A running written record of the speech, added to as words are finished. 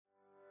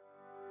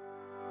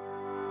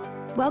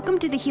Welcome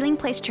to the Healing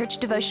Place Church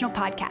Devotional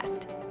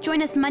Podcast.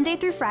 Join us Monday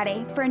through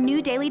Friday for a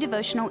new daily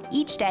devotional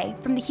each day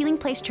from the Healing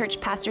Place Church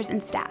pastors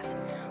and staff.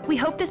 We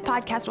hope this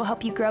podcast will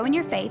help you grow in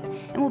your faith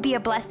and will be a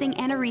blessing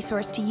and a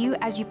resource to you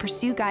as you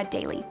pursue God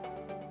daily.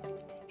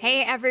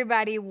 Hey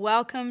everybody,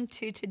 welcome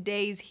to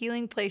today's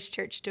Healing Place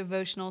Church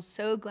devotional.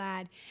 So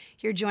glad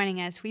you're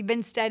joining us. We've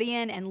been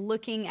studying and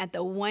looking at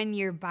the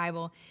one-year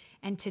Bible,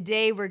 and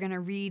today we're going to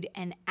read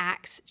in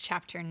Acts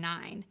chapter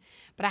 9.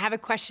 But I have a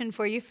question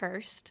for you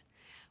first.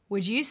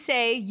 Would you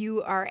say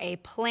you are a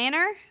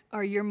planner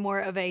or you're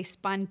more of a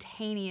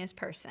spontaneous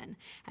person?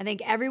 I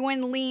think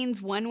everyone leans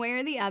one way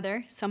or the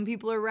other. Some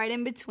people are right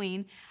in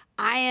between.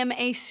 I am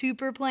a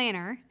super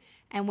planner,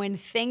 and when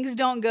things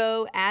don't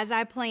go as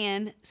I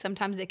plan,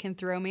 sometimes it can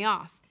throw me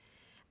off.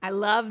 I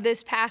love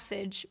this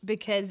passage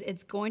because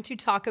it's going to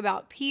talk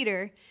about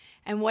Peter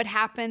and what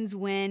happens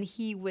when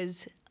he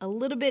was a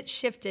little bit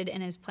shifted in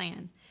his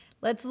plan.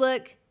 Let's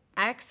look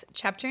Acts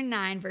chapter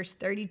 9, verse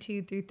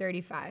 32 through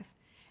 35.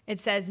 It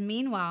says,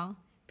 "Meanwhile,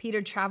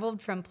 Peter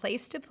traveled from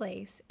place to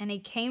place, and he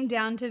came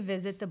down to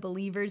visit the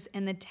believers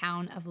in the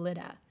town of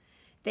Lydda.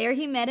 There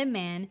he met a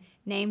man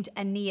named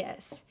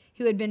Aeneas,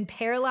 who had been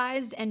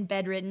paralyzed and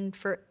bedridden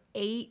for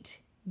 8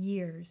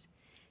 years.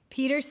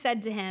 Peter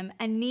said to him,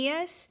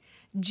 'Aeneas,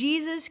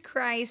 Jesus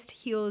Christ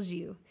heals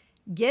you.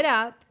 Get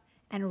up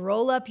and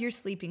roll up your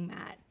sleeping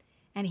mat.'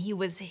 And he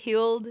was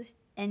healed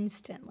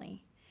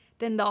instantly.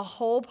 Then the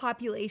whole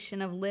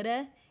population of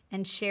Lydda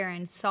and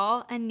Sharon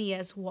saw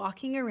Aeneas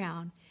walking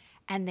around,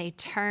 and they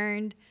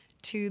turned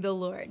to the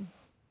Lord."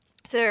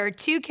 So there are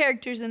two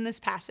characters in this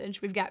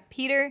passage. We've got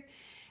Peter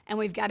and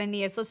we've got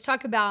Aeneas. Let's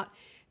talk about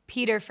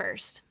Peter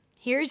first.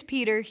 Here's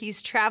Peter.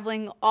 He's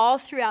traveling all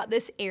throughout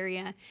this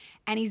area,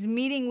 and he's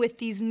meeting with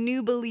these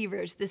new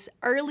believers, this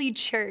early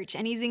church,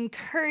 and he's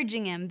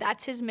encouraging them.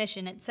 That's his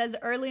mission. It says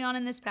early on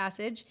in this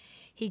passage,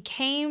 he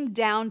came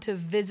down to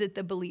visit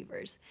the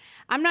believers.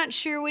 I'm not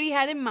sure what he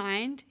had in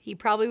mind. He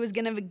probably was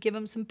going to give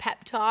them some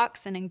pep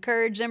talks and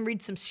encourage them,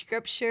 read some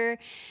scripture,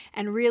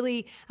 and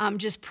really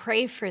just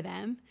pray for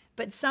them.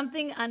 But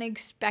something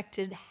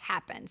unexpected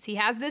happens. He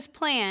has this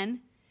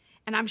plan,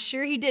 and I'm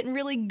sure he didn't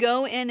really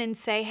go in and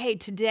say, "Hey,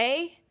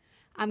 today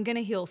I'm going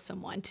to heal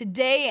someone.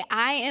 Today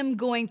I am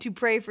going to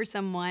pray for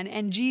someone,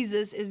 and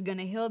Jesus is going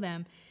to heal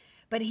them."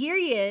 But here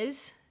he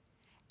is,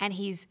 and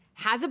he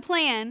has a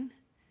plan.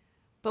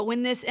 But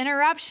when this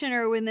interruption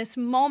or when this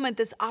moment,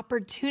 this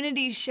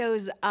opportunity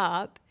shows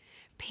up,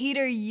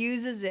 Peter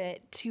uses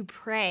it to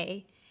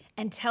pray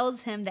and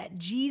tells him that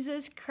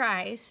Jesus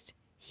Christ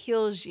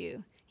heals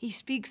you. He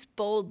speaks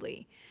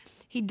boldly.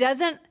 He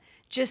doesn't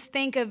just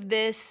think of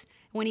this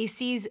when he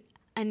sees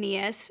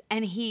Aeneas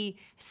and he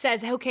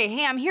says, "Okay,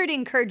 hey, I'm here to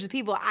encourage the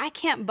people. I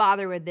can't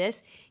bother with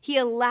this." He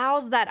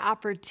allows that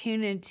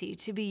opportunity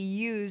to be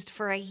used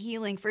for a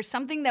healing, for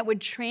something that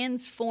would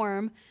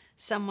transform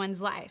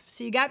someone's life.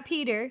 So you got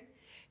Peter,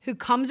 who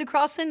comes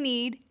across a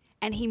need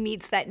and he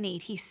meets that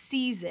need. He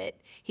sees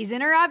it. He's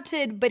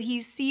interrupted, but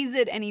he sees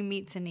it and he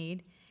meets a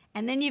need.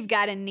 And then you've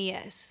got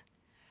Aeneas.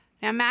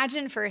 Now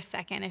imagine for a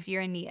second if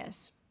you're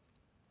Aeneas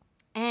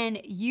and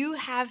you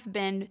have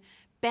been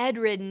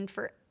bedridden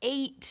for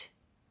 8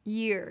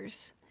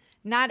 years,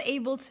 not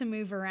able to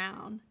move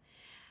around.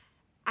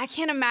 I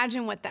can't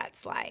imagine what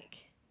that's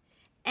like.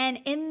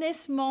 And in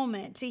this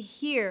moment, to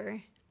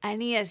hear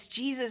Aeneas,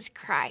 Jesus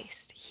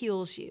Christ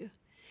heals you.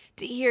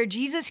 To hear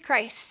Jesus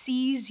Christ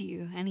sees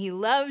you and he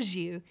loves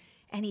you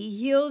and he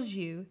heals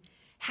you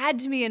had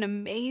to be an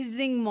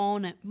amazing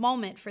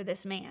moment for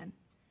this man.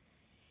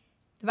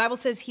 The Bible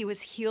says he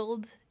was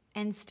healed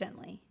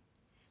instantly.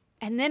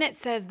 And then it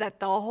says that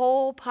the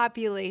whole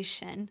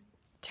population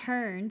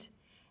turned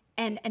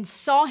and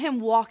saw him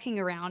walking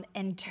around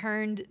and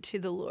turned to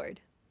the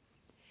Lord.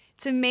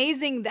 It's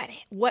amazing that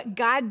what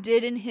God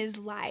did in his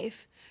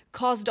life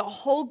caused a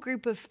whole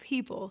group of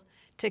people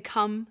to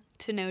come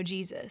to know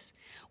Jesus.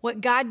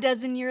 What God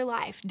does in your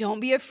life, don't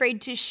be afraid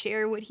to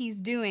share what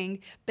he's doing,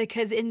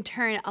 because in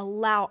turn,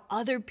 allow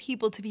other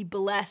people to be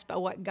blessed by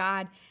what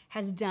God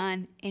has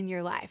done in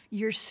your life.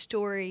 Your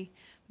story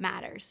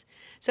matters.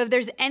 So if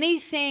there's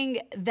anything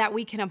that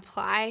we can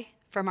apply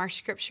from our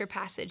scripture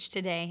passage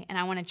today, and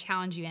I want to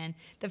challenge you in,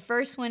 the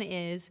first one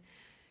is,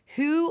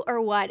 who or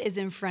what is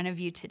in front of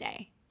you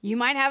today? You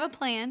might have a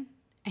plan,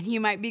 and you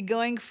might be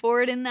going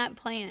forward in that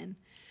plan.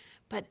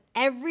 But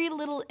every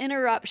little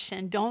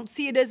interruption, don't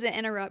see it as an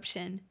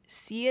interruption.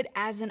 See it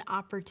as an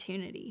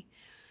opportunity.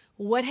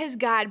 What has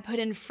God put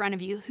in front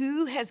of you?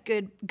 Who has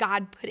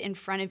God put in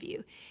front of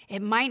you?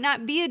 It might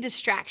not be a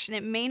distraction.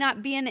 It may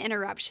not be an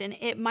interruption.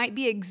 It might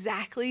be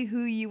exactly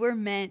who you were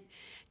meant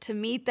to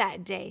meet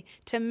that day,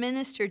 to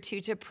minister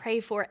to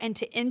pray for, and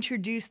to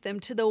introduce them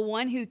to the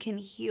one who can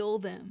heal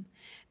them,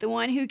 the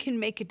one who can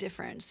make a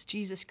difference,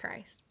 Jesus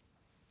Christ.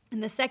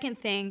 And the second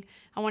thing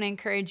I want to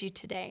encourage you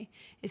today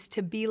is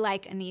to be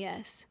like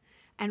Aeneas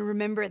and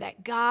remember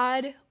that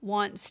God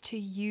wants to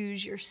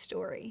use your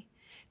story.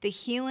 The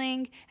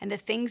healing and the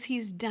things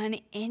he's done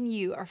in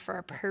you are for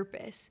a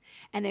purpose,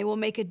 and they will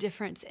make a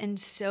difference in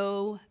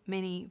so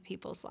many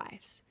people's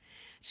lives.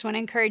 Just want to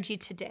encourage you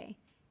today.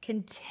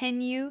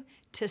 Continue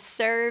to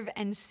serve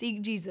and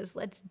seek Jesus.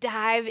 Let's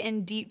dive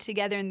in deep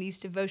together in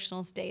these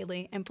devotionals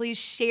daily. And please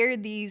share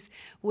these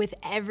with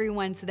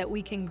everyone so that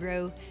we can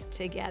grow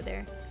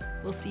together.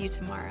 We'll see you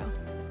tomorrow.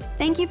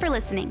 Thank you for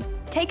listening.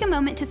 Take a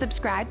moment to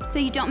subscribe so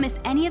you don't miss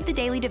any of the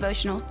daily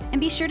devotionals,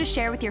 and be sure to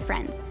share with your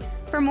friends.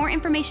 For more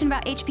information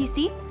about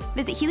HPC,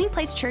 visit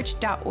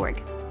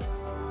healingplacechurch.org.